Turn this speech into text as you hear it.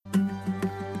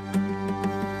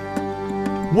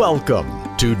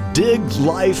Welcome to Dig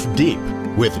Life Deep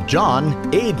with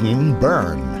John Aidan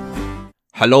Byrne.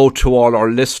 Hello to all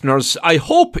our listeners. I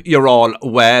hope you're all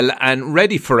well and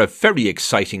ready for a very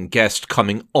exciting guest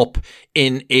coming up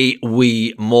in a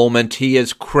wee moment. He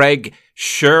is Craig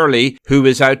Shirley, who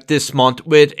is out this month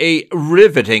with a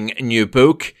riveting new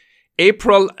book,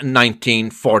 April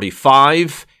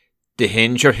 1945, The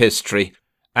Hinge of History.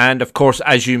 And of course,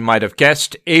 as you might have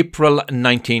guessed, April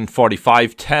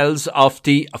 1945 tells of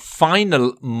the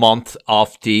final month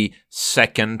of the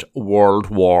Second World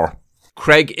War.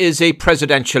 Craig is a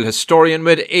presidential historian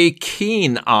with a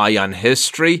keen eye on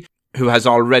history, who has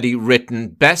already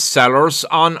written bestsellers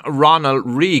on Ronald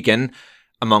Reagan,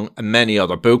 among many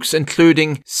other books,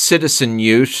 including Citizen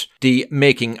Youth, The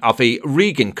Making of a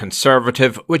Reagan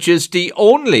Conservative, which is the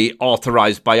only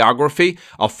authorised biography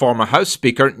of former House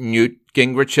Speaker Newt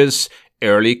Gingrich's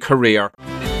early career.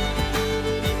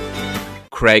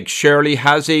 Craig Shirley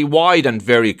has a wide and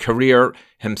varied career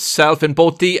himself in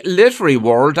both the literary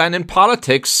world and in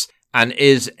politics, and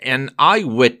is an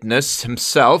eyewitness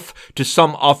himself to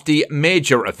some of the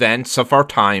major events of our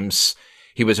times.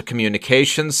 He was a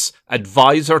communications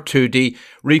advisor to the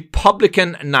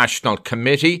Republican National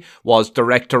Committee, was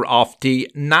director of the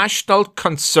National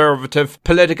Conservative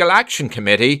Political Action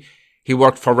Committee. He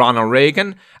worked for Ronald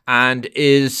Reagan and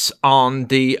is on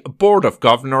the Board of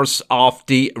Governors of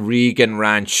the Reagan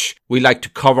Ranch. We like to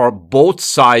cover both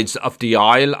sides of the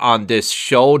aisle on this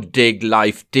show, Dig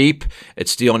Life Deep.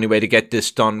 It's the only way to get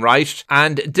this done right.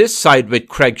 And this side with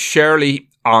Craig Shirley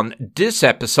on this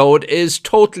episode is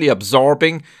totally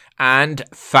absorbing and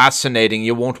fascinating.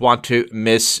 You won't want to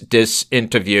miss this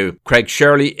interview. Craig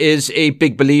Shirley is a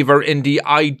big believer in the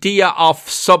idea of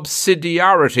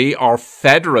subsidiarity or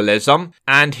federalism,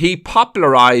 and he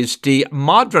popularized the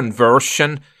modern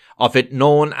version of it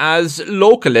known as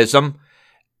localism,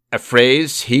 a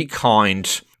phrase he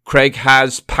coined. Craig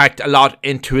has packed a lot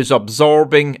into his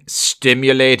absorbing,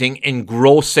 stimulating,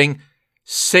 engrossing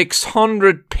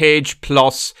 600-page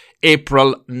plus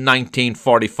April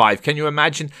 1945. Can you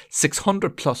imagine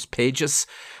 600 plus pages?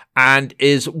 And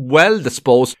is well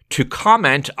disposed to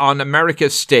comment on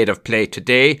America's state of play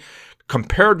today,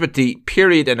 compared with the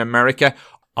period in America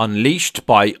unleashed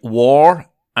by war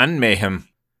and mayhem.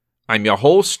 I'm your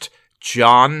host,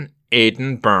 John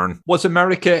Aidan Byrne. Was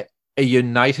America a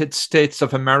United States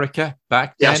of America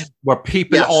back then? Yes. Were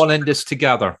people all in this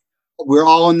together? We're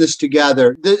all in this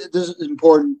together. This is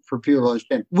important for people to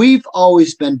understand. We've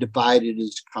always been divided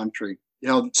as a country. You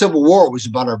know, the Civil War was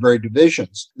about our very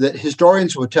divisions. That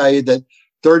historians will tell you that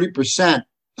 30%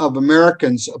 of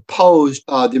Americans opposed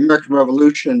the American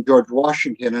Revolution and George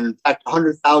Washington, and in fact,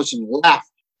 100,000 left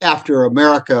after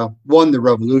America won the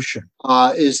Revolution.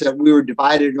 Is that we were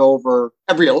divided over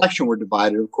every election. We're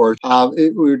divided, of course.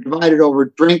 We were divided over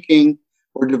drinking.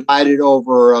 We're divided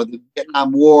over the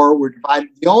Vietnam War. We're divided.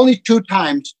 The only two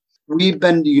times we've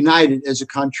been united as a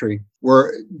country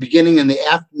were beginning in the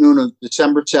afternoon of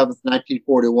December 7th,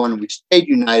 1941, and we stayed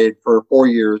united for 4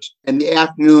 years, and the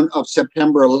afternoon of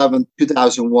September 11th,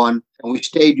 2001, and we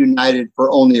stayed united for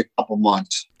only a couple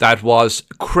months. That was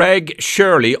Craig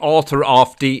Shirley, author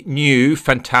of the new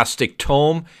fantastic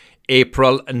tome,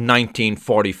 April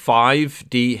 1945,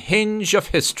 The Hinge of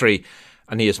History.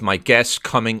 And he is my guest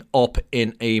coming up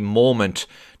in a moment.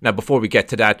 Now, before we get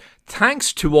to that,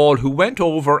 thanks to all who went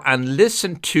over and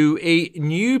listened to a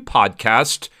new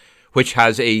podcast, which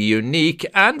has a unique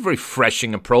and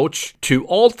refreshing approach to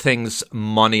all things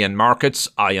money and markets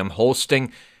I am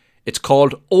hosting. It's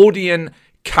called Odeon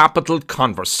Capital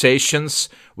Conversations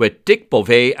with Dick Bove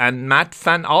and Matt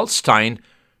Van Alstyne.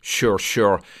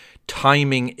 Sure.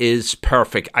 Timing is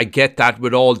perfect. I get that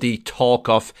with all the talk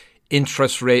of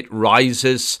interest rate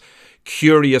rises,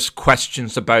 curious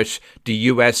questions about the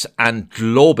US and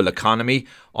global economy,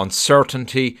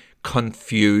 uncertainty,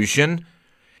 confusion,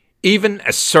 even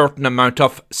a certain amount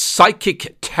of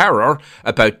psychic terror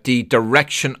about the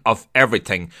direction of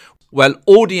everything. Well,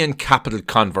 Odeon Capital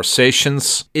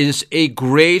Conversations is a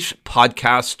great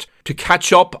podcast to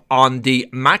catch up on the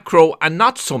macro and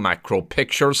not so macro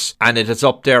pictures, and it is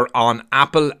up there on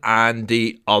Apple and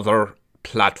the other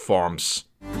platforms.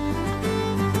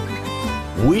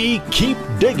 We keep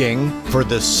digging for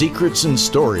the secrets and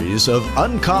stories of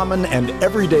uncommon and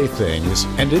everyday things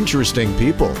and interesting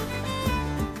people.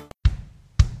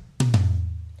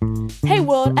 Hey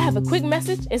world, I have a quick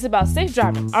message. It's about safe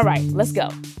driving. All right, let's go.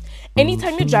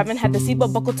 Anytime you're driving, have the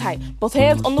seatbelt buckled tight. Both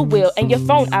hands on the wheel and your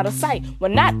phone out of sight.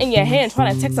 When not in your hand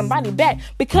trying to text somebody back.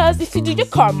 Because if you do, your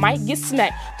car might get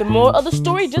smacked. The moral of the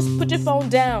story, just put your phone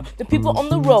down. The people on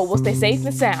the road will stay safe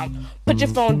and sound. Put your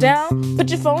phone down, put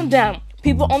your phone down.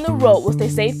 People on the road will stay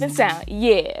safe and sound.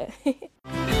 Yeah.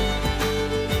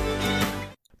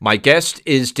 My guest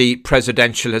is the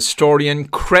presidential historian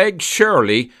Craig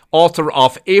Shirley, author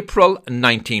of April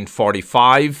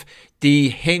 1945, The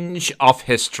Hinge of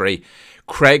History.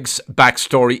 Craig's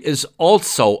backstory is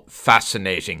also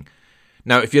fascinating.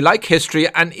 Now, if you like history,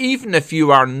 and even if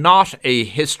you are not a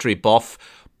history buff,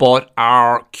 but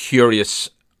are curious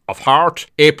of heart,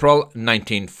 April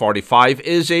 1945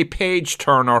 is a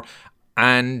page-turner,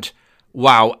 and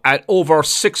wow, at over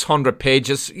 600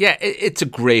 pages, yeah, it's a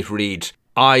great read.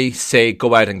 I say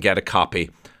go out and get a copy.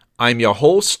 I'm your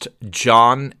host,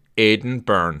 John Aidan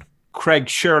Byrne. Craig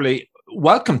Shirley,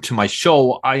 welcome to my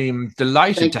show. I'm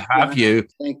delighted to have you.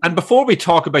 And before we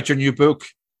talk about your new book,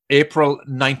 April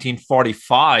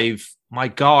 1945, my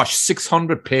gosh,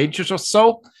 600 pages or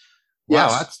so? Wow,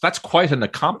 Yes. that's quite an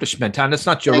accomplishment. And it's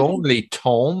not your only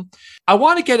tome. I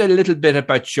want to get a little bit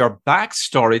about your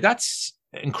backstory. That's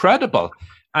incredible.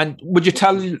 And would you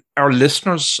tell our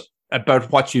listeners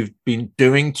about what you've been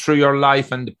doing through your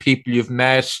life and the people you've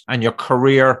met and your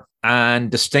career and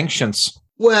distinctions?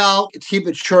 Well, to keep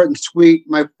it short and sweet,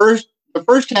 the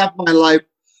first half of my life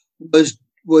was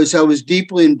I was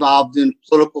deeply involved in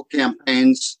political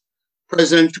campaigns,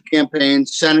 presidential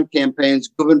campaigns, Senate campaigns,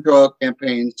 gubernatorial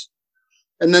campaigns.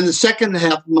 And then the second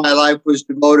half of my life was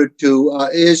devoted to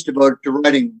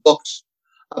writing books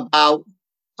about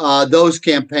those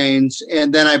campaigns.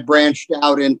 And then I branched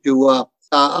out into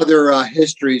other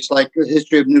histories, like the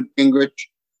history of Newt Gingrich.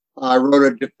 I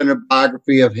wrote a definitive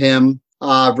biography of him.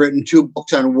 I've written 2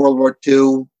 books on World War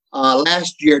II.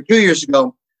 2 years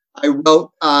ago, I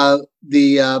wrote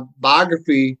the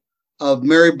biography of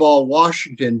Mary Ball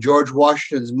Washington, George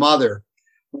Washington's mother,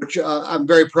 which I'm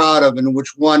very proud of, and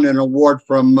which won an award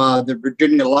from the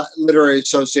Virginia Literary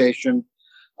Association.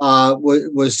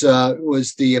 Was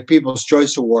the People's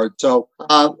Choice Award. So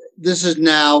this is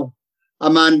now,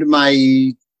 I'm on to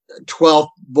my 12th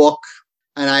book,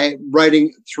 and I'm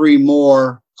writing 3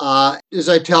 more. As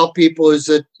I tell people, is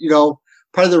that,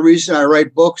 part of the reason I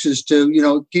write books is to,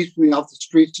 it keeps me off the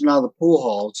streets and out of the pool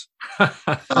halls.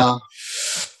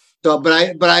 But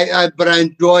I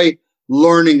enjoy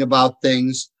learning about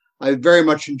things. I very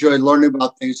much enjoy learning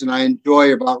about things, and I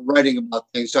enjoy about writing about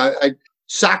things.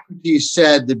 Socrates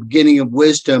said the beginning of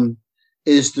wisdom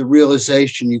is the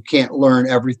realization you can't learn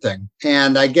everything.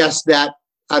 And I guess that,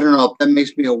 I don't know if that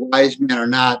makes me a wise man or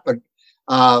not, but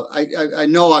I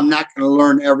know I'm not going to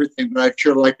learn everything, but I'd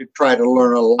sure like to try to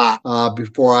learn a lot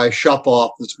before I shuffle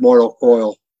off this mortal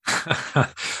coil.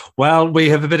 Well, we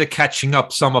have a bit of catching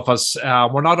up, some of us.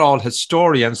 We're not all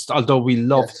historians, although we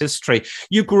love history.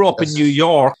 You grew up in New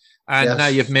York, and now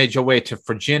you've made your way to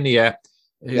Virginia.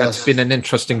 It's been an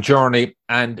interesting journey.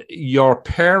 And your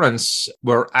parents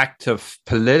were active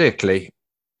politically.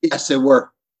 Yes, they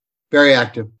were very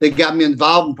active. They got me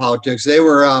involved in politics. They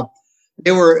were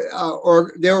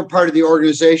part of the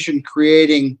organization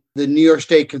creating the New York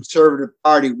State Conservative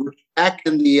Party, which back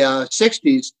in the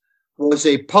 60s was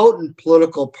a potent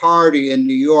political party in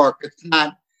New York. It's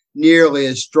not nearly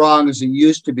as strong as it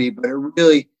used to be, but it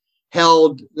really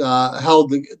held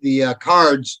the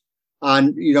cards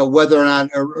on whether or not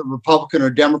a Republican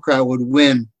or Democrat would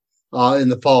win in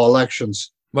the fall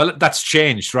elections. Well, that's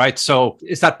changed, right? So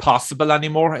is that possible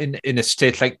anymore in a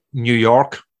state like New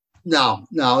York? No,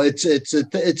 it's a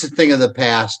thing of the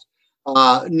past.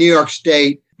 New York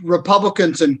State,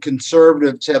 Republicans and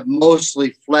conservatives have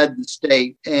mostly fled the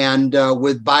state, and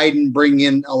with Biden bringing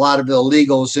in a lot of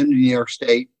illegals into New York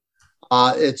State,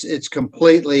 it's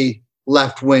completely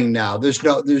left wing now. There's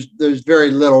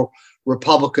very little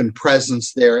Republican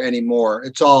presence there anymore.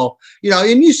 It's all,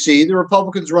 and you see the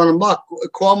Republicans run amok.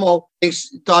 Cuomo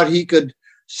thought he could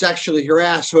sexually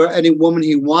harass any woman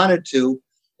he wanted to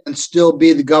and still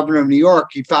be the governor of New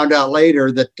York. He found out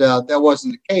later that that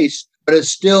wasn't the case, but it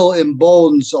still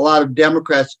emboldens a lot of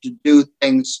Democrats to do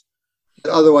things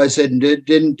that otherwise they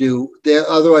didn't do.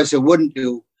 Otherwise they wouldn't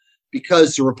do,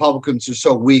 because the Republicans are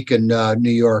so weak in New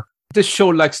York. This show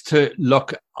likes to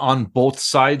look on both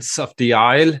sides of the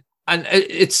aisle. And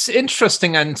it's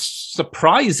interesting and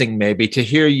surprising maybe to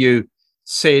hear you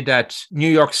say that New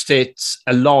York State's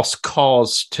a lost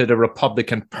cause to the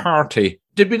Republican Party.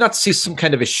 Did we not see some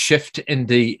kind of a shift in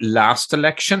the last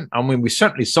election? I mean, we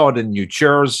certainly saw it in New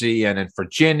Jersey and in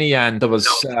Virginia, and there was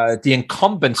the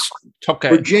incumbents took a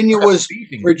Virginia was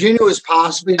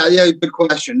possible. Yeah, good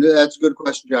question. That's a good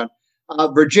question, John.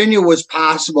 Virginia was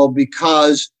possible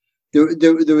because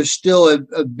there was still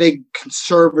a big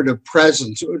conservative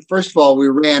presence. First of all, we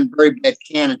ran very bad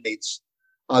candidates.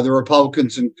 The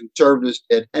Republicans and conservatives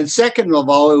did. And second of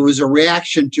all, it was a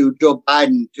reaction to Joe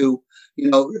Biden, to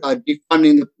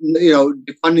defunding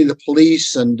the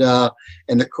police and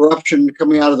the corruption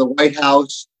coming out of the White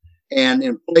House and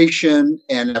inflation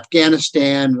and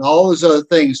Afghanistan and all those other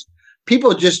things.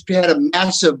 People just had a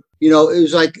massive, it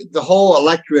was like the whole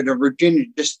electorate of Virginia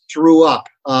just threw up.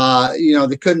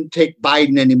 They couldn't take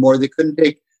Biden anymore. They couldn't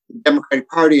take the Democratic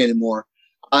Party anymore.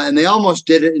 And they almost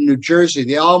did it in New Jersey.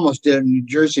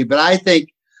 But I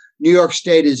think New York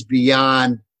State is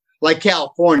beyond, like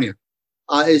California,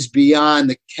 is beyond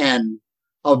the ken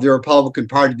of the Republican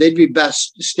Party. They'd be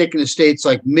best sticking to states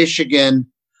like Michigan,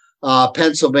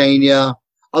 Pennsylvania,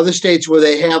 other states where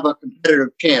they have a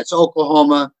competitive chance,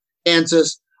 Oklahoma,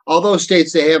 Kansas, all those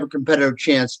states, they have a competitive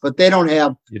chance, but they don't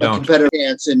have competitive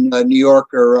chance in New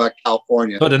York or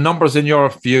California. So the numbers in your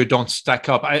view don't stack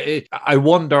up. I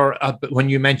wonder when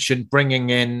you mentioned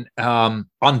bringing in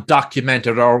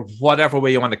undocumented or whatever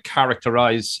way you want to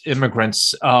characterize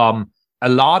immigrants, a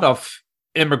lot of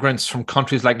immigrants from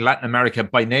countries like Latin America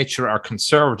by nature are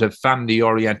conservative,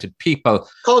 family-oriented people.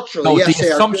 Culturally, yes, the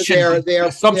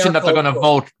assumption that they're going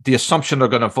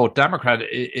to vote Democrat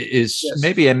is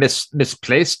maybe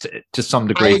misplaced to some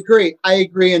degree. I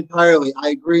agree entirely.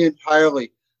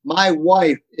 My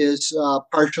wife is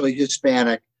partially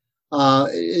Hispanic.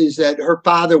 Is that her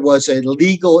father was a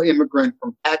legal immigrant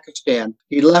from Pakistan.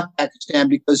 He left Pakistan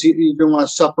because he didn't want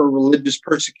to suffer religious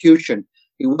persecution.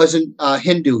 He wasn't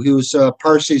Hindu. He was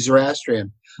Parsi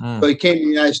Zoroastrian. So he came to the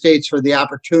United States for the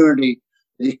opportunity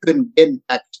that he couldn't get in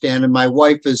Pakistan. And my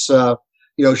wife is,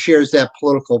 shares that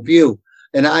political view.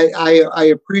 And I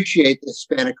appreciate the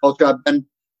Hispanic culture. I've been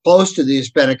close to the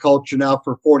Hispanic culture now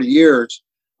for 40 years.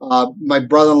 My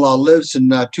brother-in-law lives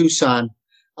in Tucson.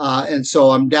 And so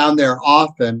I'm down there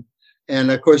often. And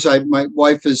of course, my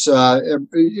wife has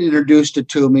introduced it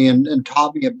to me and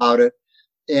taught me about it.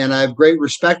 And I have great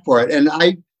respect for it. And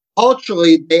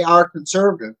culturally, they are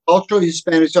conservative. Culturally,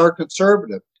 Hispanics are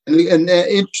conservative. And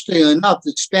interestingly enough,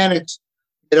 the Hispanics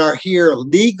that are here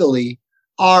legally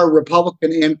are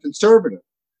Republican and conservative.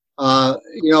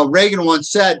 Reagan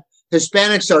once said,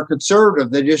 Hispanics are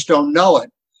conservative. They just don't know it.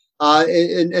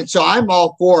 And so I'm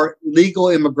all for legal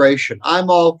immigration. I'm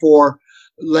all for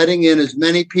letting in as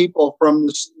many people from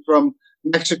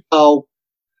Mexico,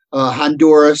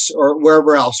 Honduras, or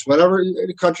wherever else, whatever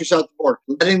the country south of the border,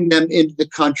 letting them into the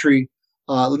country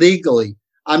legally.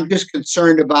 I'm just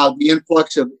concerned about the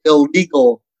influx of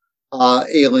illegal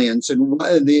aliens and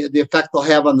the effect they'll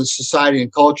have on the society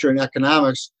and culture and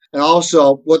economics, and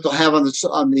also what they'll have on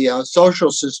the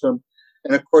social system.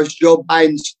 And of course, Joe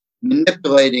Biden's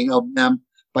manipulating of them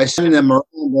by sending them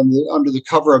around under the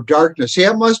cover of darkness. He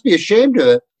must be ashamed of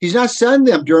it. He's not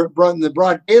sending them in the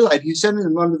broad daylight. He's sending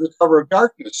them under the cover of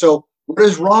darkness. So what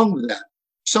is wrong with that?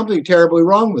 Something terribly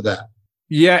wrong with that.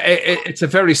 Yeah, it's a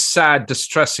very sad,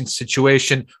 distressing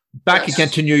situation. Back again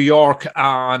to New York,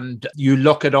 and you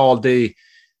look at all the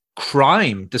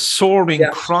crime, the soaring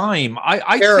crime.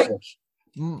 I think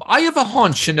I have a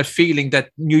hunch and a feeling that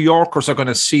New Yorkers are going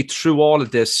to see through all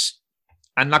of this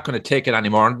and not going to take it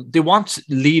anymore. And they want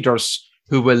leaders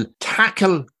who will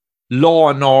tackle law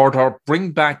and order,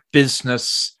 bring back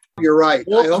business. You're right.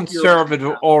 More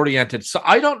conservative oriented. So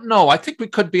I don't know. I think we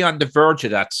could be on the verge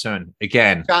of that soon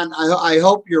again. John, I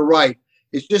hope you're right.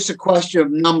 It's just a question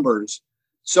of numbers.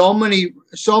 So many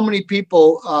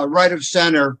people right of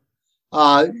center,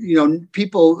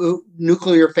 people,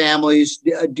 nuclear families,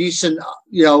 decent,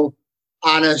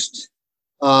 honest,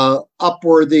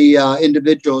 upworthy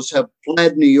individuals have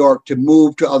fled New York to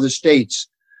move to other states.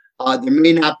 There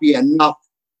may not be enough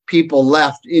people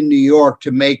left in New York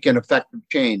to make an effective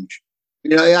change.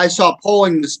 I saw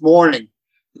polling this morning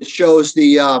that shows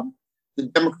the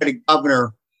Democratic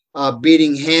governor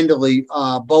beating handily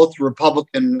both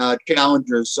Republican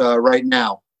challengers right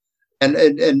now, and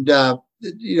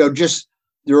just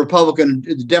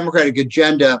the Democratic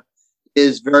agenda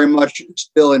is very much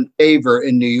still in favor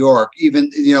in New York. Even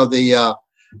the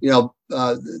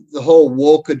whole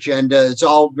woke agenda is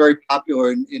all very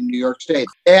popular in New York State.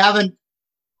 They haven't.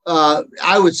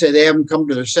 I would say they haven't come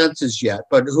to their senses yet,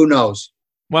 but who knows?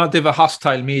 Well, they have a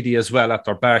hostile media as well at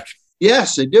their back.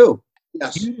 Yes, they do.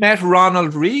 Yes. You met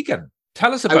Ronald Reagan.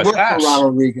 Tell us about that. I worked for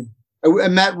Ronald Reagan. I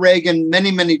met Reagan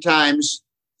many, many times,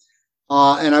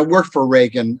 and I worked for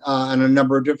Reagan on a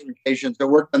number of different occasions. I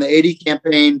worked on the 80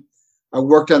 campaign. I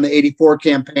worked on the 84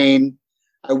 campaign.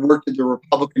 I worked at the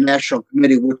Republican National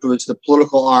Committee, which was the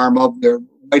political arm of the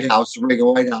White House, the Reagan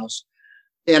White House.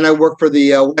 And I worked for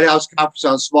the White House Conference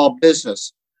on Small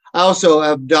Business. I also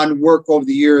have done work over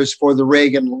the years for the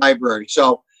Reagan Library.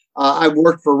 So I've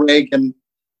worked for Reagan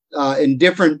in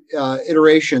different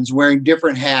iterations, wearing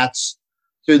different hats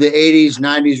through the 80s,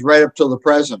 90s, right up till the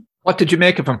present. What did you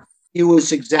make of him? He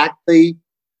was exactly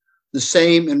the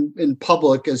same in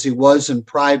public as he was in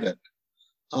private.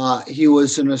 He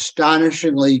was an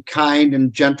astonishingly kind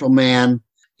and gentle man.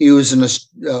 He was an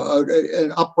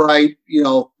upright,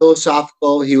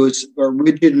 philosophical. He was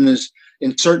rigid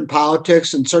in certain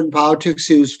politics. In certain politics,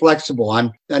 he was flexible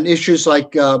on issues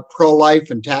like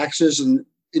pro-life and taxes and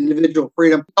individual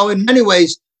freedom. In many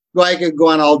ways, I could go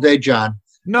on all day, John.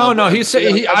 No,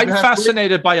 I'm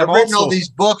fascinated by him. I've written all these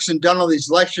books and done all these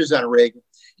lectures on Reagan.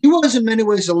 He was in many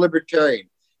ways a libertarian.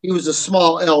 He was a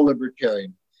small L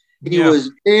libertarian. He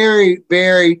was very,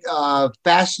 very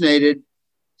fascinated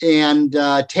and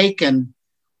taken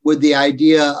with the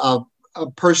idea of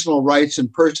personal rights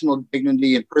and personal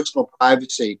dignity and personal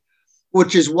privacy,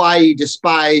 which is why he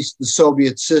despised the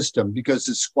Soviet system, because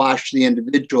it squashed the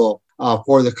individual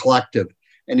for the collective.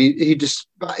 And he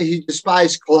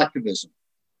despised collectivism.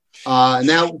 And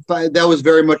that was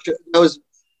very much, that was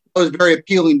very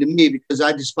appealing to me, because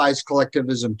I despise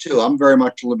collectivism too. I'm very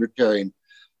much a libertarian.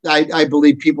 I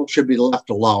believe people should be left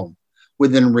alone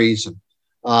within reason.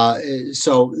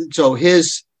 So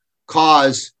his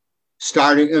cause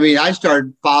I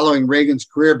started following Reagan's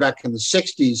career back in the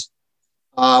 60s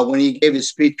when he gave his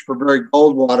speech for Barry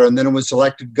Goldwater and then was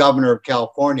elected governor of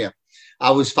California.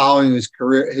 I was following his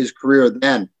career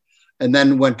then, and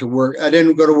then went to work. I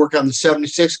didn't go to work on the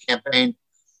 76 campaign,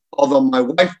 although my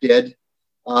wife did.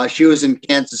 She was in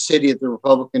Kansas City at the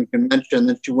Republican convention.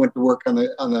 Then she went to work on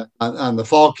the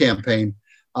fall campaign.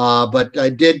 But I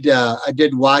did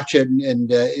watch it,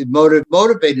 and it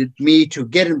motivated me to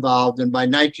get involved. And by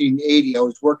 1980, I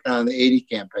was working on the 80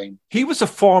 campaign. He was a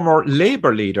former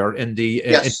Labour leader in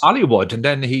in Hollywood, and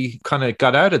then he kind of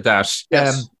got out of that.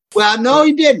 Yes. Well, no,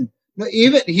 he didn't. No,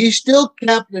 he still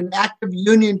kept an active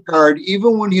union card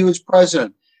even when he was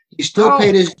president. He still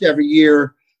paid his every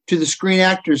year to the Screen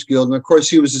Actors Guild, and of course,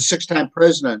 he was a 6-time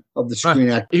president of the Screen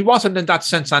Actors. He wasn't in that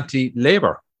sense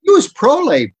anti-Labour. He was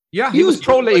pro-Labor. Yeah, he was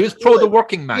pro-labor. He was pro the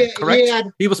working man, correct?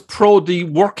 He was pro the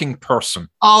working person.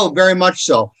 Oh, very much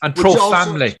so. And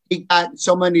pro-family. He got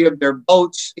so many of their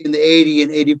votes in the 80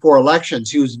 and 84 elections.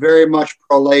 He was very much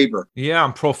pro-labor. Yeah,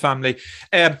 and pro-family.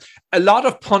 A lot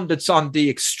of pundits on the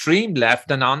extreme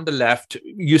left and on the left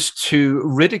used to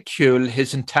ridicule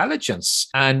his intelligence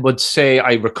and would say,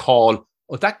 I recall,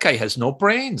 oh, that guy has no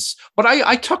brains. But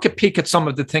I took a peek at some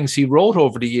of the things he wrote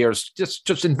over the years,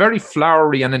 just in very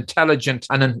flowery and intelligent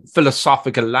and in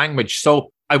philosophical language.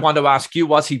 So I want to ask you,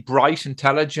 was he bright,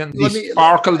 intelligent? He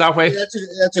sparkled that way?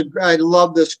 I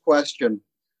love this question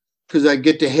because I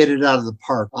get to hit it out of the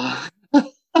park.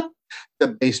 The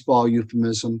baseball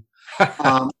euphemism.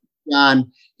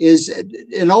 John is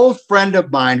an old friend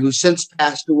of mine who's since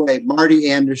passed away, Marty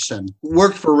Anderson, who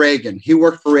worked for Reagan. He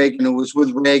worked for Reagan and was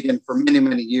with Reagan for many,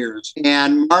 many years.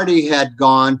 And Marty had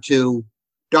gone to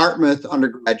Dartmouth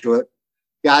undergraduate,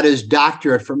 got his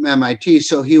doctorate from MIT,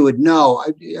 so he would know.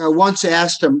 I once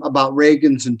asked him about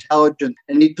Reagan's intelligence,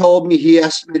 and he told me he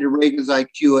estimated Reagan's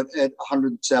IQ at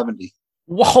 170.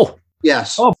 Whoa.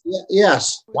 Yes. Oh.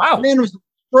 Yes. Wow. Man was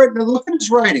great. Now look at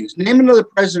his writings. Name another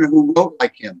president who wrote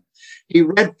like him. He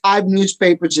read 5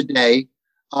 newspapers a day.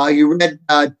 He read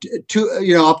up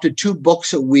to 2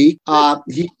 books a week. A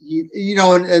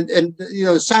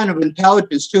sign of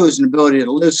intelligence too is an ability to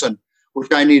listen, which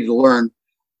I needed to learn.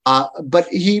 But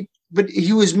he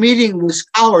was meeting with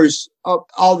scholars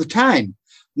all the time,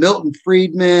 Milton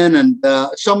Friedman and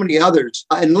so many others,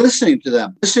 and listening to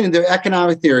them, listening to their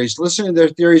economic theories, listening to their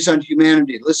theories on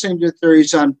humanity, listening to their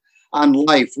theories on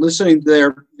life, listening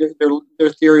to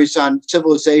their theories on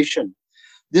civilization.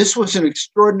 This was an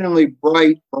extraordinarily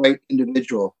bright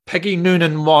individual. Peggy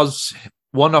Noonan was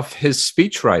one of his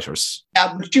speechwriters.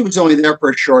 Yeah, but she was only there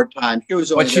for a short time.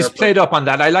 She's played up on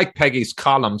that. I like Peggy's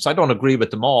columns. I don't agree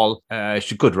with them all.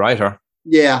 She's a good writer.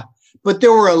 Yeah, but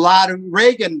there were a lot of...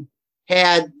 Reagan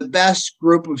had the best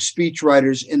group of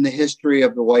speechwriters in the history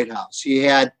of the White House. He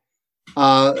had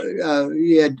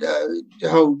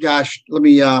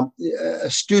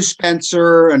Stu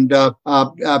Spencer and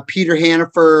Peter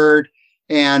Hannaford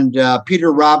and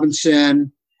Peter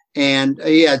Robinson, and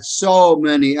he had so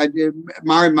many.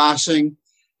 Mary Mossing,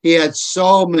 he had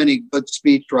so many good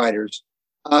speechwriters.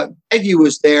 Peggy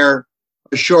was there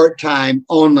a short time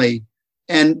only,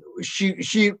 and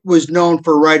she was known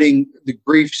for writing the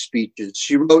grief speeches.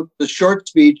 She wrote the short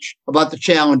speech about the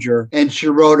Challenger, and she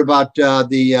wrote about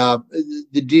the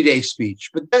D-Day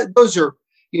speech. But those are,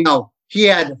 he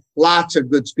had lots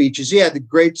of good speeches. He had the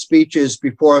great speeches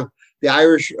before the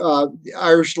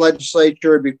Irish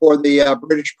legislature, before the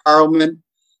British Parliament,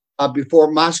 before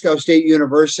Moscow State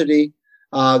University.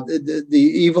 the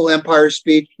Evil Empire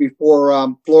speech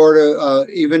before Florida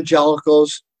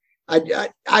evangelicals.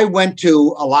 I went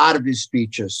to a lot of his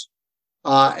speeches,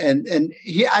 and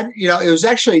it was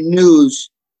actually news,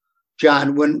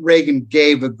 John, when Reagan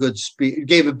gave a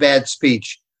bad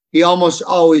speech. He almost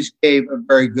always gave a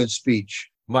very good speech.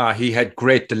 Wow, he had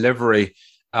great delivery.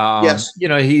 Yes.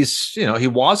 He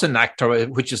was an actor,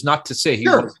 which is not to say he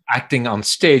was acting on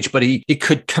stage, but he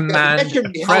could command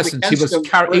a presence. He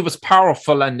was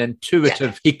powerful and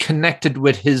intuitive. Yeah. He connected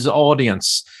with his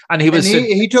audience, and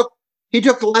he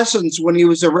took lessons when he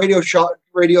was a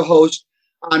radio host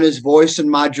on his voice and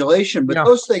modulation. But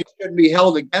those things shouldn't be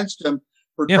held against him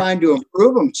for trying to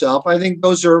improve himself. I think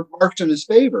those are marked in his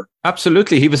favor.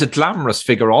 Absolutely, he was a glamorous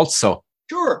figure, also.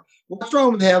 Sure. What's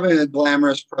wrong with having a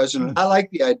glamorous president? I like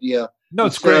the idea. No,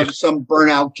 it's great. Of some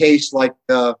burnout case like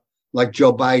Joe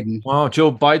Biden. Wow, Joe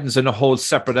Biden's in a whole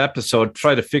separate episode.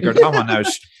 Try to figure that one out.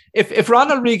 If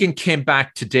Ronald Reagan came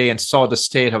back today and saw the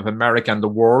state of America and the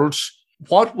world,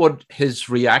 what would his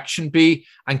reaction be?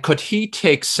 And could he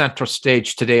take center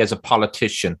stage today as a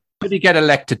politician? Could he get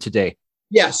elected today?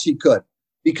 Yes, he could,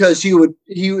 because he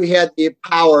had the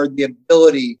power, the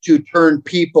ability to turn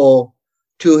people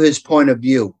to his point of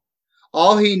view.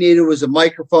 All he needed was a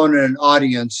microphone and an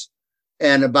audience,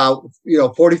 and about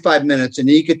 45 minutes, and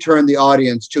he could turn the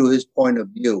audience to his point of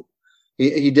view.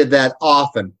 He did that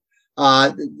often.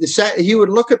 He would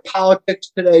look at politics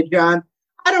today, John.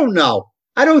 I don't know.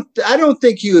 I don't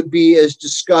think he would be as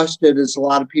disgusted as a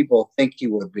lot of people think he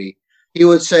would be. He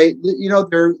would say, there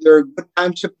are good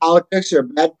times to politics, there are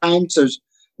bad times.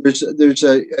 There's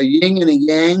a yin and a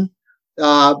yang,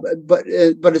 but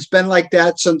it's been like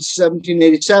that since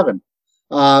 1787.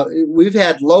 We've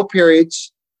had low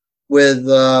periods with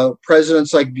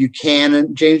presidents like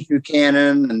James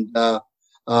Buchanan, and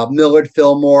Millard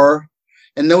Fillmore.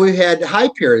 And then we've had high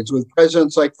periods with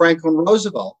presidents like Franklin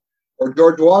Roosevelt or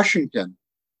George Washington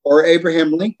or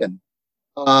Abraham Lincoln.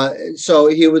 So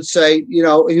he would say,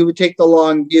 he would take the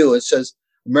long view. It says,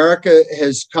 America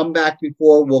has come back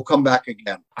before, will come back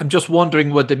again. I'm just wondering,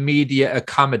 would the media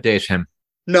accommodate him?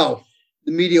 No.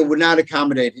 The media would not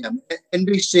accommodate him.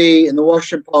 NBC and the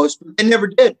Washington Post, but they never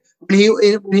did. When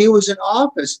he was in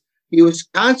office, he was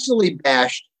constantly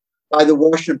bashed by the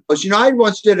Washington Post. I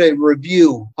once did a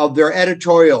review of their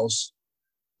editorials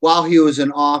while he was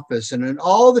in office, and in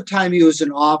all the time he was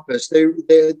in office, there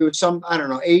was some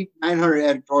 800-900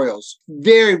 editorials.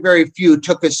 Very, very few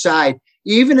took his side.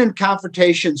 Even in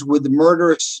confrontations with the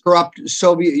murderous, corrupt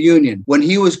Soviet Union, when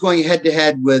he was going head to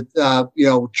head with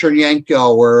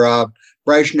Chernenko or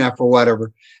Brezhnev or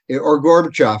whatever, or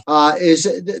Gorbachev,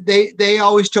 they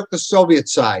always took the Soviet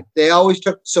side. They never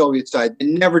took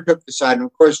the side. And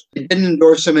of course, they didn't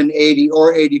endorse him in 80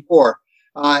 or 84.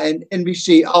 And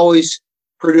NBC always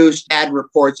produced bad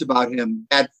reports about him,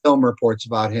 bad film reports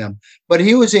about him. But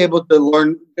he was able to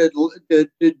learn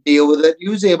to deal with it. He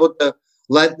was able to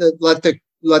let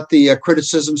the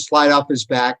criticism slide off his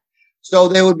back. So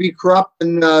they would be corrupt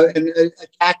and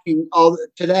attacking all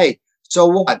today. So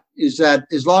what is that?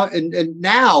 And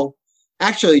now,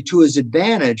 actually, to his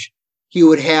advantage, he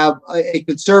would have a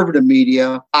conservative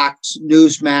media: Fox,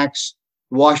 Newsmax,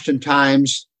 Washington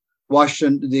Times,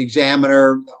 the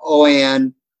Examiner,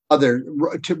 OAN, other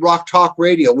Rock Talk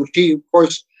Radio, which he of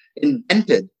course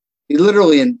invented. He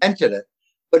literally invented it.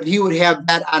 But he would have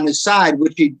that on his side,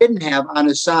 which he didn't have on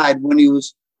his side when he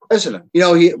was president.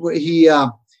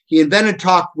 He invented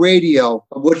talk radio,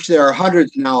 of which there are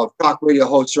hundreds now of talk radio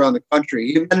hosts around the country.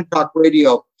 He invented talk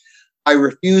radio by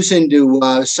refusing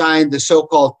to sign the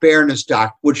so-called Fairness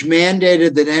Act, which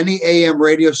mandated that any AM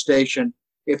radio station,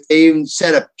 if they even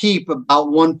said a peep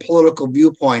about one political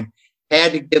viewpoint,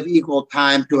 had to give equal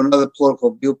time to another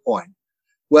political viewpoint.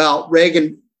 Well,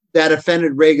 that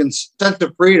offended Reagan's sense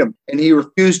of freedom, and he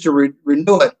refused to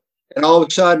renew it. And all of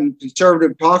a sudden,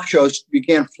 conservative talk shows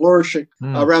began flourishing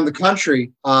around the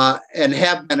country and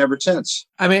have been ever since.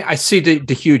 I mean, I see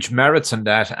the huge merits in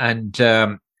that,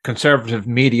 and conservative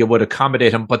media would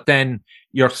accommodate him. But then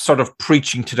you're sort of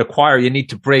preaching to the choir. You need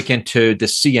to break into the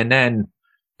CNN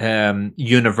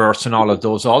universe and all of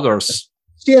those others.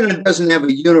 CNN doesn't have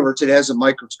a universe. It has a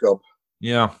microscope.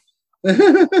 Yeah. I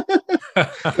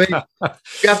mean,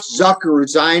 Jeff Zucker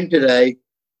resigned today,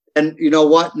 and you know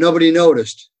what? Nobody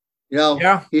noticed.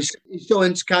 He's so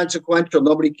inconsequential.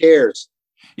 Nobody cares.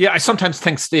 Yeah, I sometimes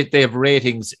think they have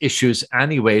ratings issues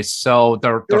anyway, so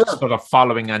they're sort of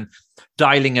following and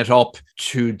dialing it up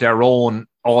to their own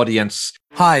audience.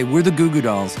 Hi, we're the Goo Goo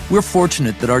Dolls. We're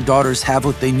fortunate that our daughters have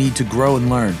what they need to grow and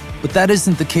learn. But that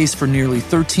isn't the case for nearly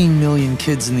 13 million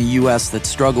kids in the U.S. that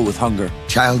struggle with hunger.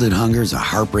 Childhood hunger is a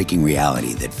heartbreaking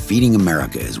reality that Feeding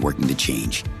America is working to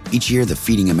change. Each year, the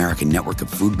Feeding America network of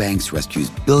food banks rescues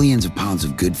billions of pounds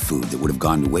of good food that would have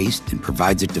gone to waste and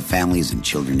provides it to families and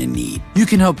children in need. You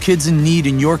can help kids in need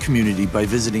in your community by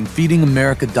visiting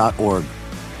feedingamerica.org.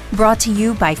 Brought to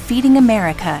you by Feeding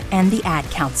America and the Ad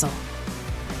Council.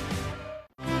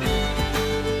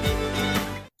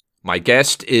 My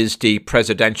guest is the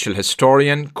presidential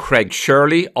historian Craig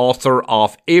Shirley, author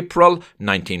of April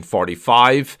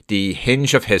 1945, The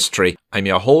Hinge of History. I'm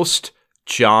your host,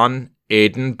 John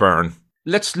Aidan Byrne.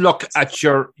 Let's look at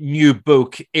your new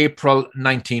book, April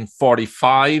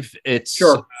 1945. It's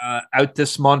out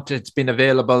this month. It's been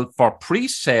available for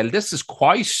pre-sale. This is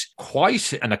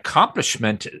quite an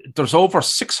accomplishment. There's over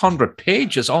 600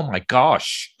 pages. Oh my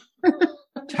gosh.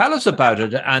 Tell us about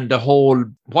it and the whole,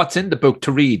 what's in the book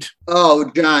to read. Oh,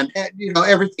 John,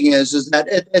 everything is that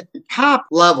at the top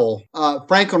level,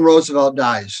 Franklin Roosevelt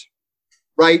dies,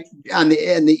 right, on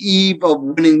the eve of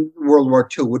winning World War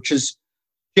II, which is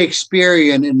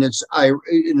Shakespearean in its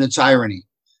irony.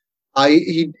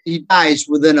 He dies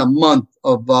within a month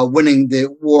of winning the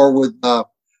war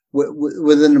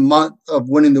within a month of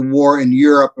winning the war in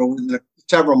Europe, and within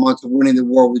several months of winning the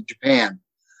war with Japan.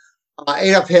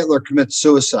 Adolf Hitler commits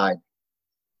suicide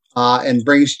and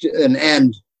brings an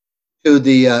end to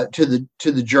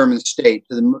the German state,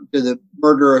 to the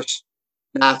murderous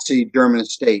Nazi German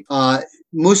state.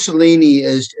 Mussolini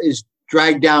is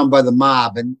dragged down by the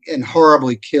mob and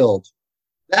horribly killed.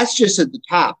 That's just at the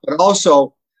top, but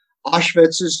also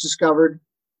Auschwitz is discovered,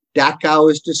 Dachau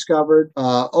is discovered,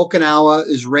 Okinawa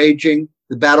is raging,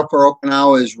 the battle for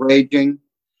Okinawa is raging,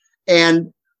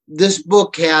 and this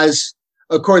book has,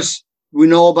 of course, we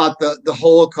know about the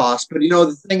Holocaust, but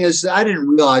the thing is, I didn't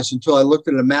realize until I looked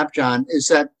at a map, John, is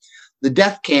that the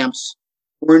death camps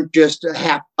weren't just a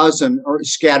half dozen or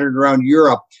scattered around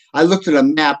Europe. I looked at a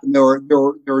map, and there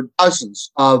were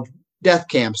dozens of death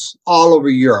camps all over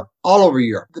Europe.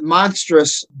 The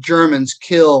monstrous Germans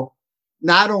kill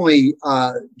not only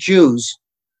Jews,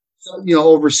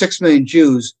 over 6 million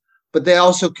Jews, but they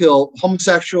also kill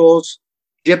homosexuals,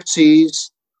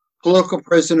 gypsies, political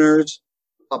prisoners,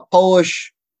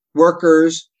 Polish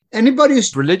workers, anybody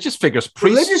who's religious figures,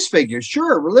 religious figures,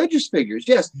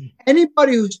 yes.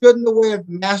 Anybody who stood in the way of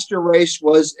the master race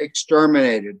was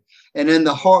exterminated, and in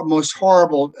the most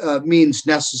horrible means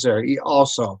necessary.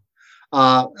 Also,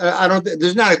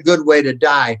 there's not a good way to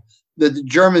die. The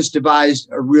Germans devised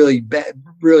a really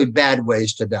bad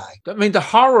ways to die. I mean, the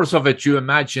horrors of it. You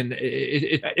imagine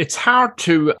it's hard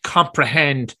to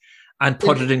comprehend and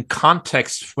put it in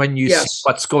context when you see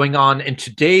what's going on in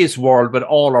today's world with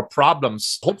all our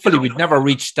problems. Hopefully we'd never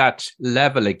reach that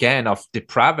level again of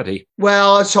depravity.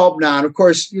 Well, let's hope not. Of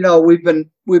course, we've been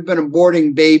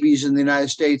aborting babies in the United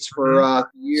States for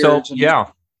years. So, yeah.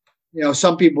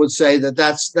 Some people would say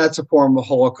that's a form of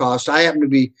Holocaust. I happen to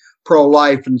be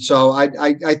pro-life, and so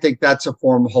I think that's a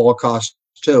form of Holocaust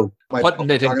too. Putting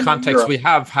it in context, we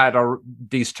have had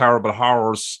these terrible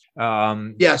horrors.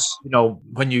 Yes.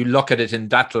 When you look at it in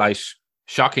that light,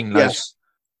 shocking light.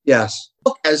 Yes.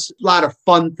 The book has a lot of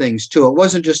fun things too. It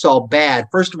wasn't just all bad.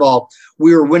 First of all,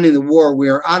 we were winning the war. We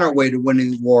were on our way to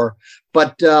winning the war,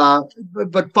 but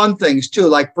fun things too.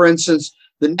 Like, for instance,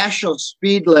 the national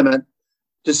speed limit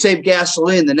to save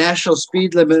gasoline. The national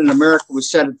speed limit in America was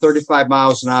set at 35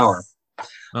 miles an hour.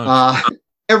 Okay.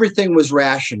 Everything was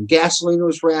rationed. Gasoline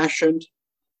was rationed.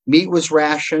 Meat was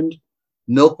rationed.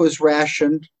 Milk was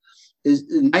rationed. In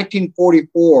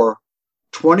 1944,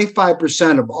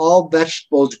 25% of all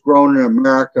vegetables grown in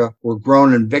America were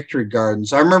grown in victory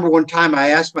gardens. I remember one time I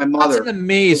asked my mother. That's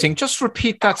amazing. Just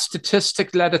repeat that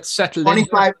statistic. Let it settle in.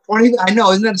 20, I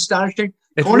know. Isn't that astonishing?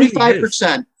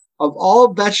 25% of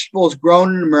all vegetables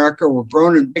grown in America were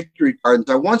grown in victory gardens.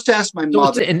 I once asked my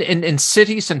mother. In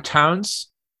cities and towns?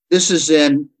 This is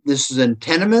in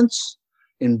tenements,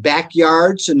 in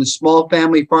backyards, in the small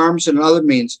family farms, and other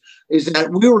means. Is that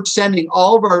we were sending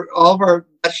all of our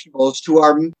vegetables to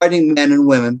our fighting men and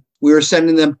women. We were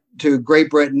sending them to Great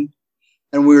Britain,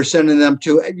 and we were sending them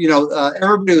to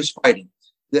everybody was fighting.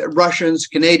 The Russians,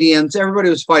 Canadians, everybody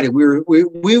was fighting. We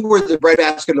were the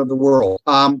breadbasket of the world.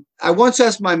 I once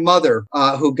asked my mother,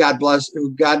 who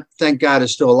thank God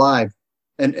is still alive.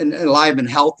 And alive and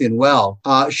healthy and well.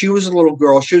 She was a little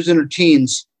girl. She was in her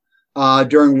teens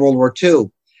during World War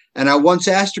II. And I once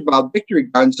asked her about victory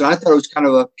gardens, and I thought it was kind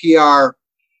of a PR,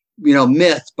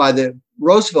 myth by the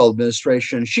Roosevelt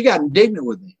administration. She got indignant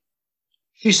with me.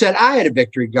 She said, I had a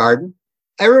victory garden,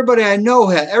 everybody I knew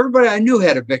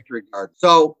had a victory garden.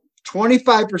 So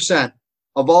 25%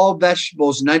 of all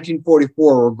vegetables in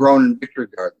 1944 were grown in victory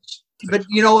gardens. But,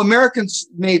 Americans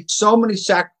made so many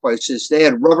sacrifices. They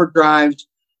had rubber drives,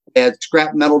 they had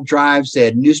scrap metal drives, they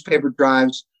had newspaper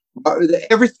drives,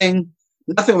 everything.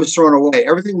 Nothing was thrown away.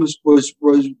 Everything was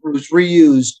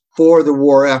reused for the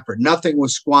war effort. Nothing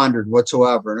was squandered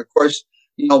whatsoever. And of course,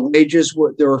 wages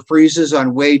there were freezes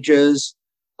on wages.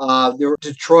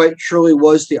 Detroit truly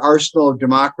was the arsenal of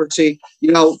democracy.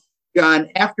 John,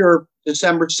 after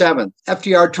December 7th,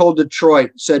 FDR told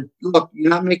Detroit, said, "Look, you're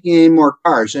not making any more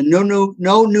cars," and no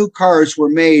new cars were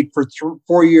made for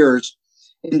 4 years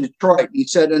in Detroit. He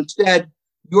said, "Instead,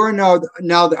 you are now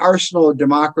the arsenal of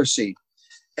democracy."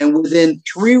 And within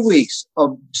 3 weeks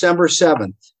of December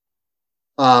 7th,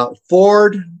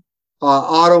 Ford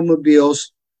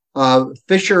automobiles,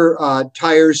 Fisher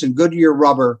tires, and Goodyear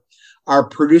rubber are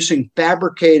producing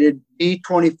fabricated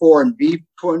B-24 and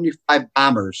B-25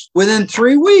 bombers within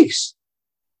 3 weeks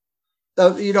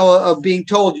of being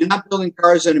told, you're not building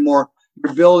cars anymore,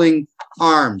 you're building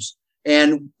arms.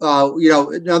 And,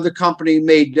 another company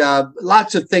made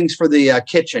lots of things for the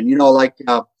kitchen, like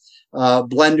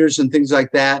blenders and things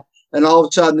like that. And all of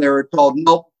a sudden they were told,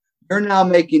 nope, you're now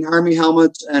making Army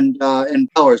helmets and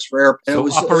impellers for airplanes. So it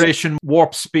was Operation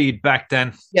Warp Speed back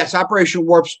then. Yes, Operation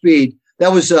Warp Speed.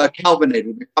 That was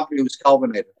Kelvinator. The company was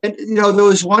Kelvinator. And, there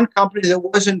was one company that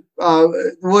wasn't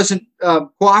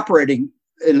cooperating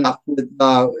enough with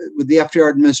the FDR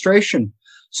administration.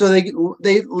 So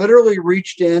they literally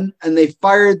reached in and they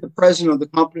fired the president of the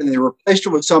company, and they replaced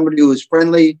her with somebody who was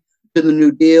friendly to the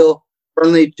New Deal,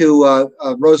 friendly to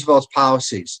Roosevelt's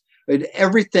policies. But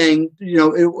everything,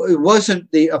 it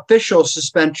wasn't the official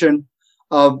suspension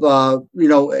of,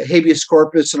 habeas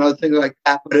corpus and other things like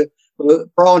that, but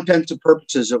for all intents and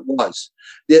purposes, it was.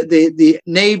 The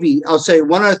Navy, I'll say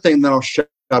one other thing, then I'll shut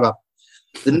up.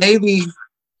 The Navy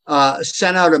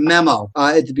sent out a memo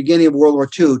at the beginning of World War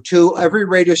II to every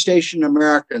radio station in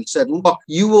America and said, look,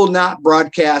 you will not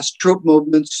broadcast troop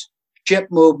movements, ship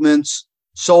movements,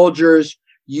 soldiers.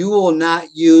 You will not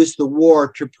use the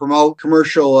war to promote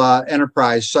commercial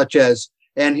enterprise such as,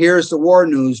 and here's the war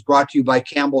news brought to you by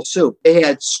Campbell Soup. They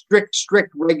had strict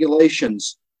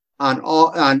regulations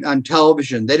on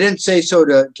television. They didn't say so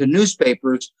to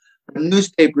newspapers. But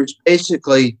newspapers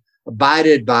basically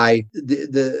abided by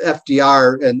the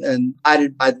FDR and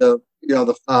abided by the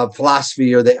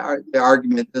philosophy or the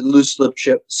argument that loose lips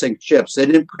sink ships. They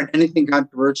didn't print anything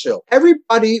controversial.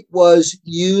 Everybody was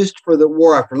used for the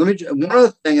war effort. One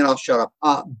other thing, and I'll shut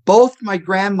up. Both my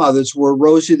grandmothers were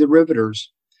Rosie the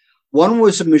Riveters. One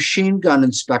was a machine gun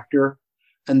inspector,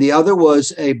 and the other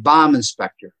was a bomb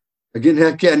inspector.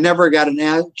 Again, I never got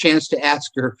a chance to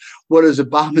ask her, what does a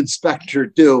bomb inspector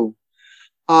do?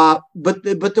 But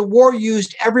the war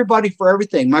used everybody for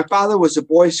everything. My father was a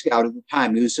Boy Scout at the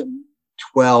time. He was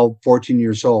 12, 14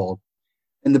 years old.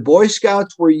 And the Boy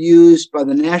Scouts were used by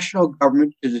the national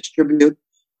government to distribute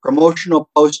promotional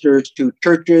posters to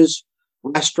churches,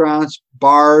 restaurants,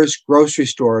 bars, grocery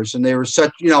stores. And they were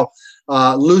such,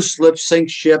 loose lips sink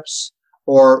ships,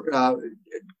 or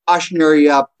cautionary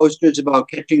posters about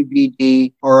catching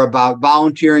BD, or about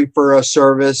volunteering for a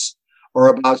service, or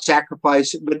about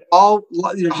sacrifice, but all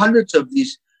hundreds of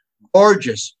these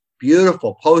gorgeous,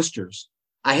 beautiful posters.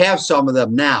 I have some of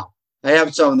them now. I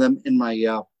have some of them in my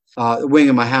wing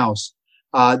of my house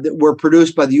that were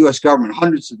produced by the U.S. government,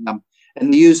 hundreds of them,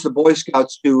 and they used the Boy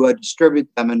Scouts to distribute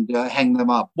them and hang them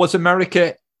up. Was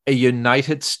America a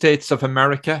United States of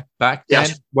America back then?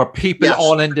 Yes. Were people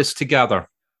all in this together?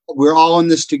 We're all in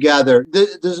this together.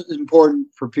 This is important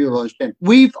for people to understand.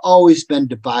 We've always been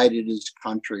divided as a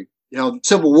country. The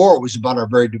Civil War was about our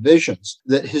very divisions.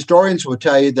 That historians will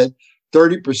tell you that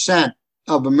 30%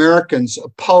 of Americans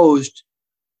opposed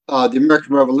the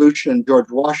American Revolution and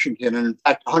George Washington, and in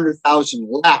fact, 100,000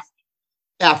 left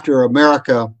after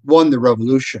America won the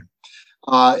Revolution.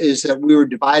 Is that we were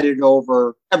divided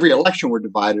over every election? We're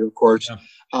divided, of course.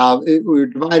 Yeah. We were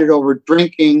divided over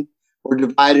drinking. We're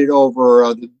divided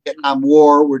over the Vietnam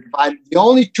War. We're divided. The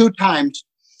only two times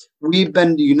we've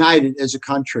been united as a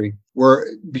country were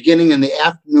beginning in the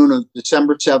afternoon of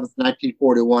December 7th,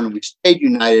 1941, and we stayed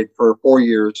united for 4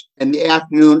 years, and the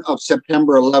afternoon of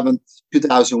September 11th,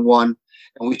 2001,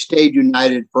 and we stayed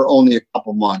united for only a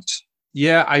couple months.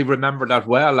 Yeah, I remember that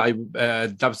well.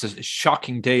 That was a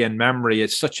shocking day in memory.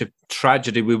 It's such a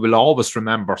tragedy. We will always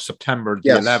remember September the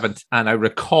 11th. And I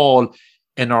recall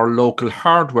in our local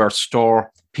hardware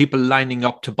store, people lining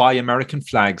up to buy American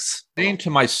flags. Saying to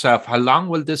myself, how long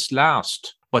will this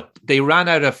last? But they ran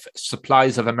out of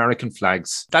supplies of American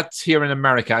flags. That's here in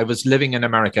America. I was living in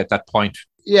America at that point.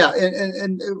 Yeah,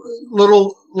 and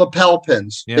little lapel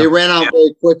pins. Yeah. They ran out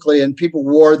very quickly, and people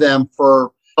wore them for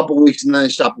a couple of weeks, and then they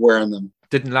stopped wearing them.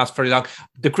 Didn't last very long.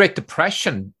 The Great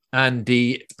Depression and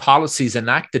the policies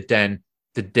enacted then,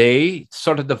 did they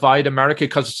sort of divide America?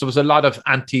 Because there was a lot of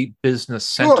anti-business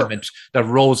sentiment that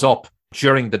rose up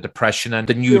during the Depression and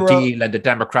the New Deal and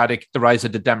the rise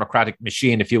of the democratic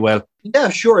machine, if you will. Yeah,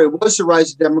 sure. It was the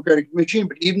rise of the democratic machine,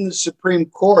 but even the Supreme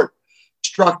Court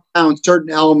struck down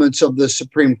certain elements of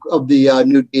the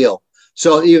New Deal.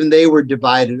 So even they were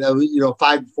divided,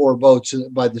 5-4 votes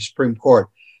by the Supreme Court.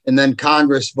 And then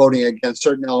Congress voting against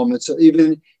certain elements. So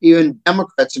even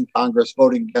Democrats in Congress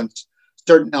voting against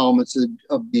certain elements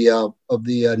of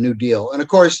the New Deal. And of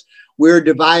course, we're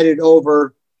divided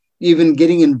over even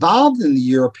getting involved in the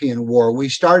European war. We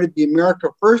started the America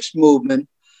First movement,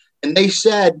 and they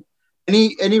said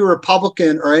any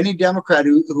Republican or any Democrat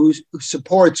who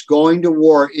supports going to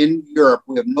war in Europe,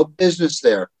 we have no business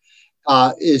there,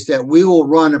 is that we will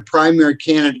run a primary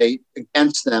candidate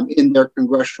against them in their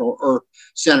congressional or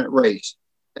Senate race.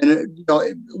 And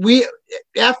we,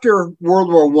 after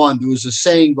World War I, there was a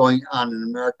saying going on in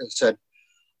America that said,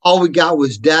 all we got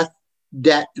was death,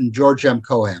 debt, and George M.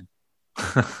 Cohan.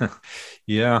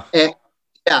 Yeah.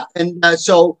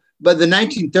 So, by the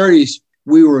 1930s,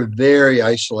 we were very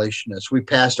isolationist. We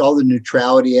passed all the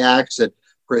neutrality acts that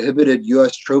prohibited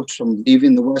U.S. troops from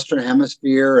leaving the Western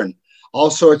Hemisphere and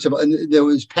all sorts of, and it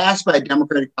was passed by a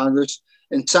Democratic Congress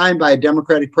and signed by a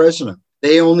Democratic president.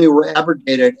 They only were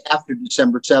abrogated after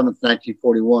December 7th,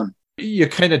 1941. You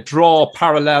kind of draw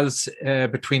parallels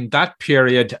between that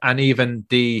period and even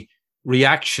the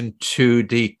reaction to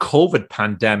the COVID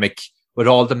pandemic with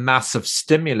all the massive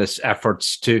stimulus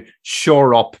efforts to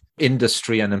shore up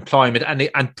industry and employment.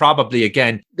 And probably,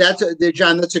 again...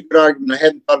 John, that's a good argument. I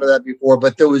hadn't thought of that before,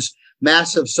 but there was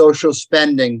massive social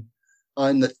spending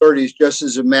in the 30s, just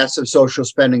as a massive social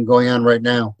spending going on right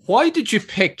now. Why did you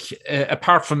pick,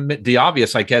 apart from the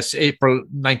obvious, I guess, April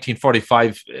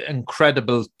 1945,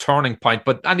 incredible turning point,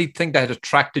 but anything that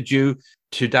attracted you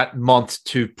to that month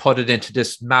to put it into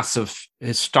this massive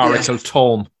historical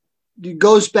tome? It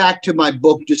goes back to my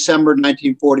book, December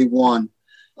 1941.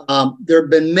 There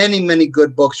have been many, many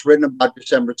good books written about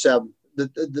December 7th.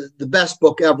 The best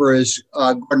book ever is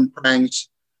Gordon Prang's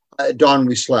Dawn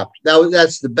We Slept.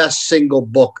 That's the best single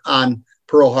book on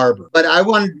Pearl Harbor. But I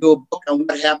wanted to do a book on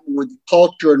what happened with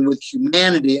culture and with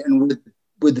humanity and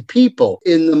with the people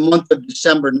in the month of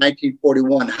December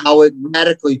 1941, how it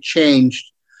radically changed.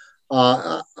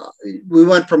 We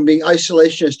went from being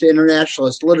isolationist to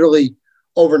internationalist literally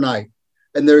overnight.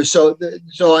 And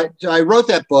I wrote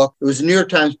that book. It was a New York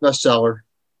Times bestseller,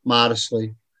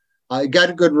 modestly. It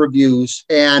got good reviews.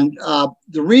 And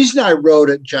the reason I wrote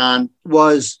it, John,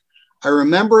 was I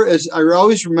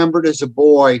always remembered as a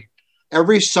boy,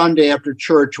 every Sunday after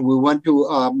church, we went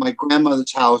to my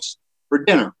grandmother's house for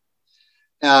dinner,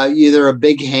 either a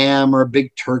big ham or a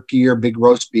big turkey or a big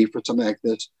roast beef or something like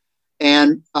this.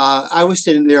 And I was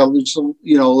sitting there, just,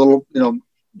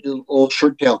 little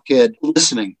shirt-tail kid,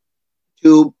 listening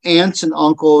to aunts and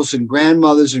uncles and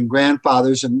grandmothers and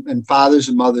grandfathers and fathers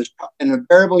and mothers. And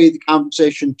invariably the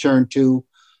conversation turned to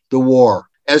the war.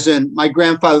 As in, my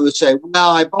grandfather would say,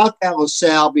 well, I bought that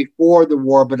LaSalle before the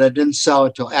war, but I didn't sell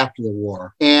it till after the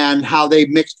war. And how they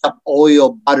mixed up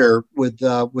oil butter with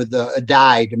a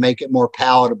dye to make it more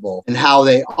palatable. And how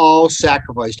they all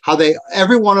sacrificed,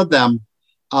 every one of them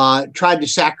tried to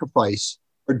sacrifice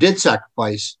or did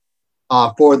sacrifice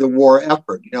for the war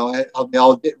effort. They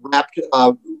all get wrapped.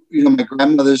 My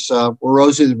grandmothers were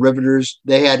Rosie the Riveters.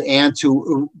 They had aunts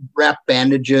who wrapped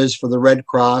bandages for the Red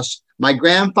Cross. My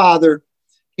grandfather,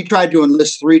 he tried to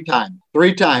enlist three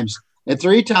times. And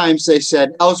three times they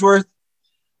said, Ellsworth,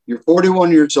 you're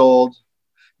 41 years old.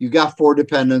 You got 4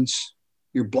 dependents.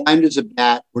 You're blind as a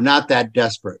bat. We're not that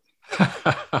desperate.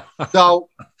 So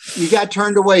you got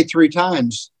turned away 3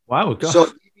 times. Wow.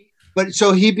 God.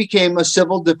 So he became a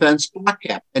civil defense block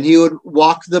captain, and he would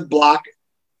walk the block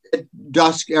at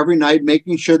dusk every night,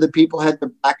 making sure that people had their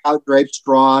blackout drapes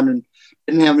drawn and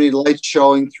didn't have any lights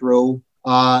showing through.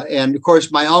 And of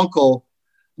course, my uncle,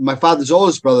 my father's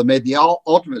oldest brother, made the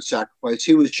ultimate sacrifice.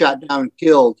 He was shot down and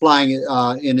killed flying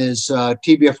in his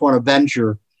TBF-1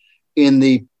 Avenger in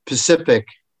the Pacific,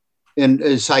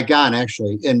 in Saigon,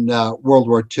 actually, in World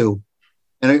War II.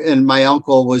 And my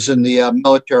uncle was in the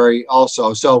military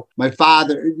also. So my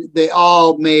father, they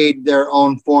all made their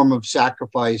own form of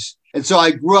sacrifice. And so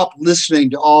I grew up listening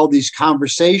to all these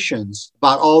conversations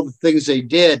about all the things they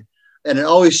did. And it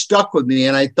always stuck with me.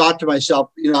 And I thought to myself,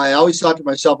 I always thought to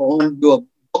myself, I want to do a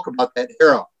book about that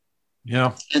era.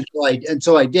 Yeah. And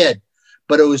so I did.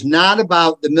 but it was not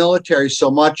about the military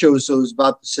so much. It was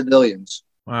about the civilians.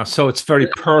 Wow, so it's very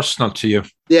personal to you.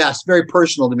 Yes, very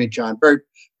personal to me, John. Very,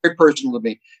 very personal to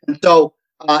me. And so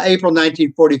April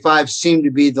 1945 seemed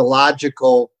to be the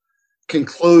logical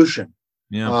conclusion.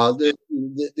 Yeah.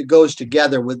 That goes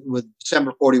together with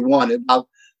December 41, about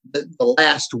the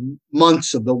last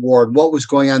months of the war, and what was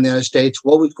going on in the United States,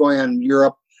 what was going on in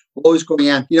Europe, what was going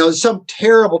on. Some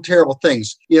terrible, terrible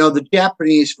things. The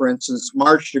Japanese, for instance,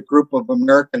 marched a group of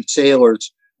American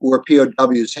sailors who were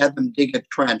POWs, had them dig a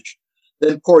trench,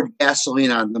 then poured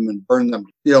gasoline on them and burned them.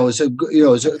 It was a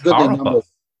goodly number.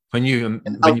 When you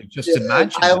just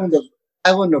imagine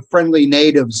island of friendly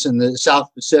natives in the South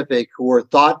Pacific who were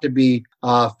thought to be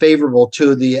favorable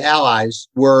to the Allies,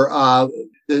 were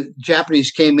the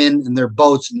Japanese came in their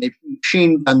boats and they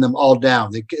machine gunned them all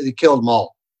down. They killed them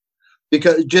all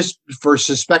because just for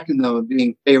suspecting them of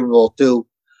being favorable to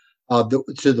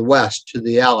the West, to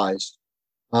the Allies.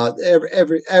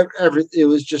 It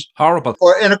was just horrible.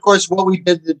 And of course, what we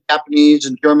did to the Japanese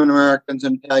and German Americans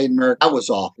and Italian Americans, that was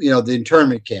awful. The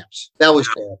internment camps, that was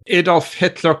terrible. Adolf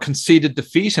Hitler conceded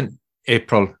defeat in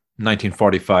April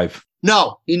 1945.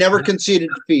 No, he never conceded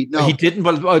defeat. No, he didn't.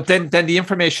 Well, then the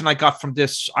information I got from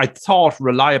this, I thought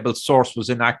reliable source was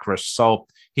inaccurate. So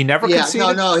he never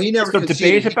conceded. No, he never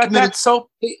conceded. Debate about that. So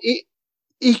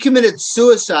he committed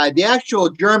suicide. The actual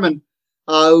German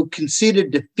who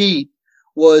conceded defeat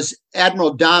was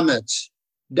Admiral Damitz,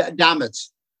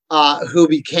 who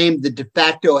became the de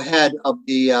facto head of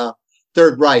the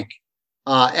Third Reich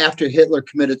after Hitler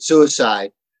committed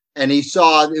suicide. And he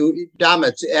saw,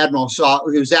 Damitz, Admiral,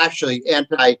 he was actually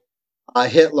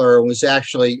anti-Hitler and was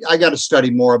actually, I got to study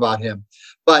more about him.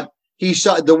 But he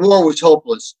saw the war was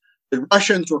hopeless. The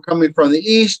Russians were coming from the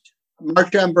east,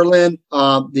 marching on Berlin.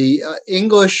 The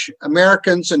English,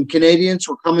 Americans, and Canadians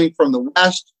were coming from the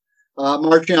west,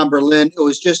 marching on Berlin.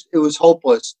 It was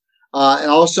hopeless.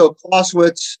 And also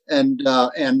Clausewitz and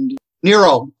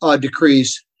Nero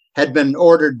decrees had been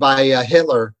ordered by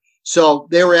Hitler. So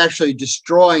they were actually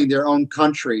destroying their own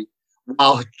country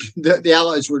while the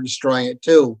Allies were destroying it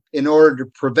too, in order to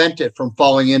prevent it from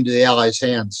falling into the Allies'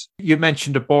 hands. You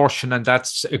mentioned abortion, and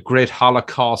that's a great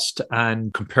Holocaust.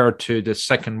 And compared to the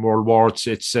Second World War,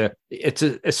 it's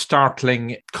a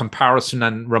startling comparison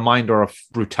and reminder of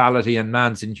brutality and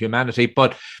man's inhumanity.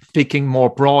 But speaking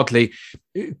more broadly,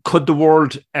 could the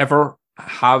world ever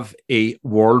have a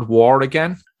world war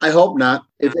again? I hope not.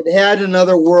 If it had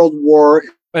another world war,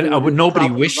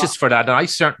 nobody wishes for that, and I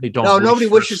certainly don't. No, nobody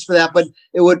wishes for that, but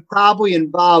it would probably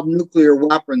involve nuclear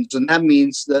weapons, and that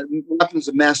means that weapons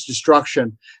of mass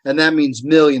destruction, and that means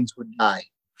millions would die.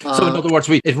 So, in other words,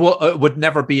 it would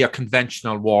never be a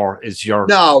conventional war. Is your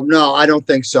No, I don't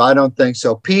think so. I don't think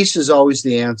so. Peace is always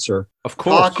the answer. Of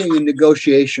course, talking and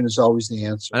negotiation is always the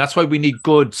answer, and that's why we need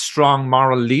good, strong,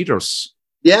 moral leaders.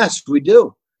 Yes, we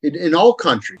do. In all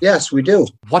countries. Yes, we do.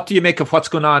 What do you make of what's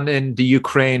going on in the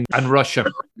Ukraine and Russia?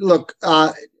 Look,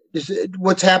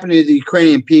 what's happening to the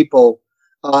Ukrainian people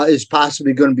is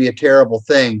possibly going to be a terrible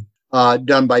thing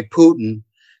done by Putin,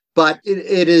 but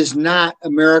it is not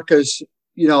America's,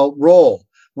 role.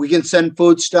 We can send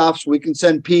foodstuffs, we can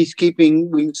send peacekeeping,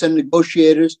 we can send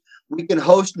negotiators, we can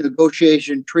host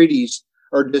negotiation treaties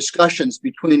or discussions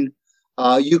between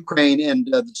Ukraine and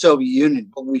the Soviet Union,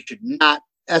 but we should not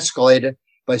escalate it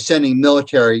by sending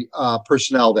military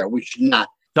personnel there. We should not.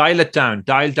 Dial it down.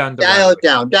 Dial it down.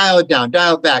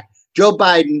 Dial it back. Joe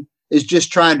Biden is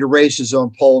just trying to raise his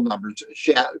own poll numbers,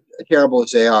 terrible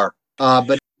as they are.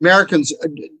 But Americans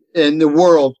in the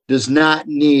world does not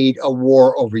need a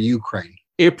war over Ukraine.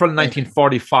 April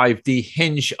 1945, The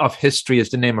Hinge of History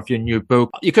is the name of your new book.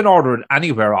 You can order it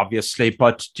anywhere, obviously,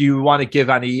 but do you want to give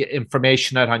any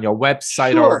information out on your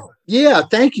website? Sure. Yeah,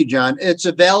 thank you, John. It's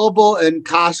available in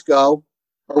Costco,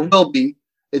 or will be.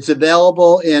 It's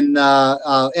available in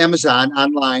Amazon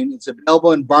online. It's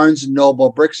available in Barnes & Noble,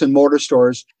 bricks and mortar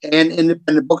stores, and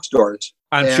independent bookstores.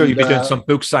 I'm sure you'll be doing some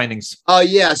book signings. Oh,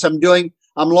 yes. I'm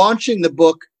launching the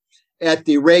book at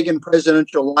the Reagan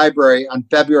Presidential Library on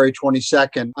February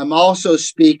 22nd. I'm also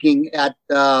speaking at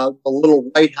the Little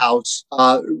White House,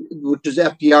 which is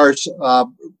FDR's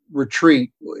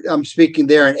retreat. I'm speaking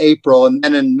there in April. And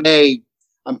then in May,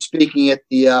 I'm speaking at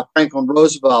the Franklin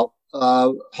Roosevelt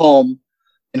home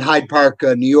in Hyde Park,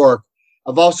 New York.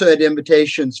 I've also had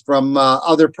invitations from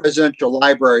other presidential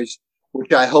libraries,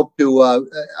 which I hope to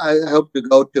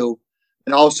go to,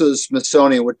 and also the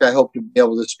Smithsonian, which I hope to be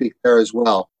able to speak there as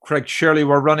well. Craig Shirley,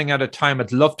 we're running out of time.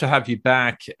 I'd love to have you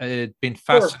back. It's been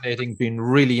fascinating, been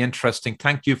really interesting.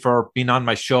 Thank you for being on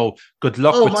my show. Good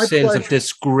luck with sales of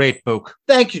this great book.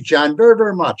 Thank you, John, very,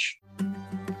 very much.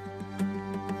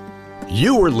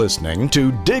 You were listening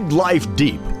to Dig Life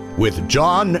Deep with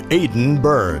John Aidan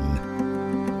Byrne.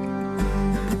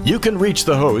 You can reach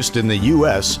the host in the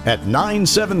U.S. at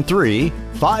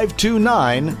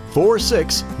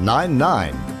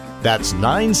 973-529-4699. That's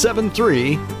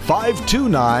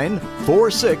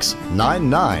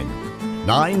 973-529-4699.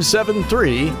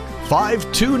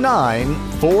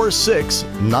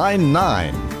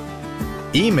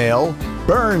 973-529-4699. Email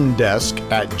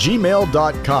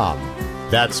byrnedesk@gmail.com.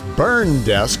 That's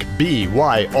byrnedesk,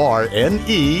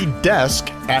 B-Y-R-N-E,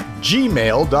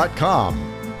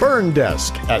 desk@gmail.com.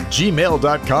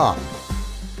 byrnedesk@gmail.com.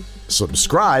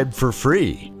 Subscribe for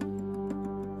free.